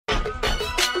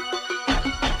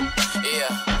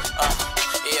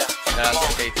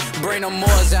Bring them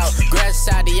moors out. Grass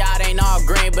side the yacht ain't all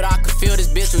green, but I can feel this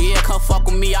bitch. Yeah, come fuck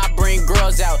with me, I bring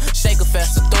girls out. Shake a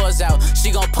fest, the doors out.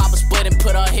 She gon' pop a split and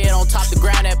put her head on top the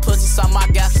ground. That pussy something I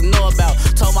got to know about.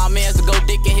 Told my mans to go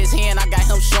dick in his hand, I got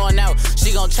him showing out.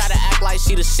 She gon' try to act like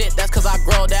she the shit, that's cause I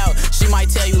growed out. She might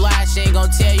tell you lies, she ain't gon'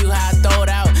 tell you how I throw it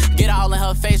out. Get all in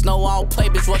her face, no I don't play,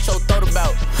 bitch, what your throat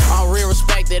about? I'm real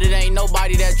respected, it ain't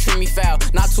nobody that treat me foul.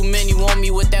 Not too many want me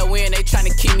with that win, they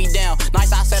tryna keep me down.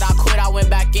 Nice, I said I quit, I went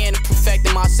back in and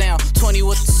perfected my sound. 20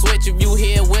 with the switch, if you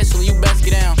hear whistling, you best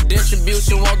get down.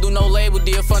 Distribution won't do no label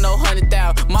deal for no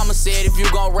 100,000. Mama said if you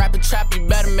gon' rap and trap, you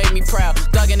better make me proud.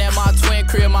 Thuggin' at my twin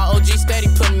crib, my OG steady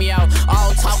putting me out. I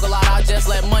don't talk a lot, I just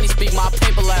let money speak my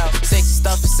paper loud. Sexy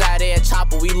stuff inside there,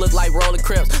 chopper, we look like rolling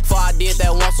crips. Before I did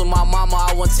that once with my mama,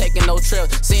 I wasn't taking no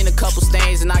trips. Seen a couple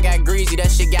stains and I got greasy,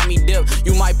 that shit got me dipped.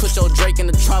 You might put your Drake in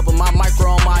the trunk, but my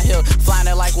micro on my hip. Flying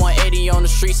at like 180 on the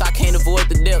streets, I can't avoid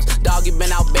the dips. Doggy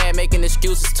been out bad making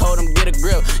excuses, told him get a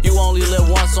grip. You only live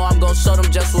once, so I'm gon' show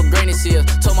them just what greatness is.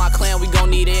 Told my clan we gon'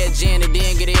 need Ed Jen and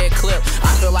then get Ed Clip.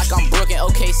 I feel like I'm Brooke in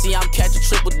OKC, I'm catching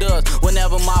triple dubs.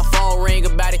 Whenever my phone ring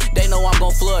about it, they know I'm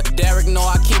gon' flood. Derek know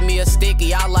I keep me a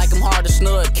sticky, I like him hard to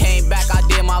snud. Came back, I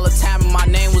did my little time and my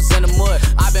name was in the mud.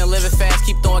 I been living fast,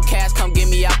 keep throwing cash, come get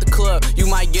me out the club. You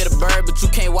might get a bird, but you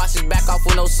can't wash his back off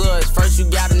with no suds. First you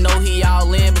gotta know he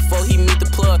all in before he meet the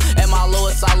plug. At my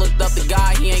lowest, I looked up the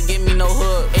guy, he ain't give me no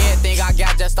hug. Everything I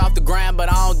got just off the ground, but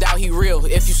I don't doubt he real.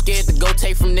 If you scared to go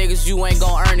take from niggas, you ain't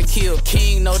gon' earn a kill.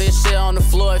 King know this shit on the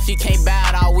floor, if he can't buy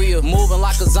it, I will. Moving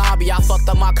like a zombie, I fucked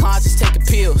up my conscience, take a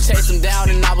pill. Chase him down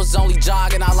and I was only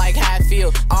jogging, I like how I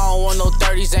feel. I don't want no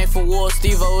 30s, ain't for war,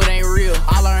 Steve-O, it ain't real.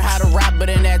 I learned how to rap, but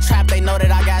in that trap, they know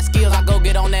that I got skills. I go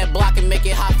get on that block and make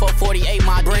it hot for 48,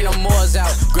 my bring them moors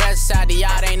out. Grass side the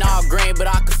yacht ain't all green, but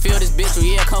I can feel this bitch.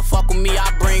 Yeah, come fuck with me,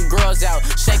 I bring girls out.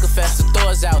 Shake a fest, the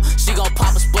doors out. She gon'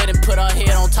 pop a split and put her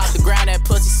head on top the ground. That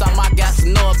pussy something I got to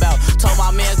know about. Told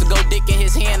my mans to go dick in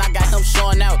his hand, I got him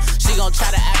showing out. She gon'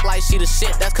 try to act like she the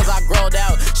shit, that's cause I growed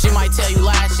out. She might tell you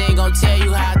lies, she ain't gon' tell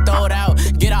you how I throw it out.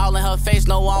 Get all in her face,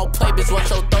 no I don't play, bitch, what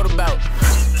your throat about?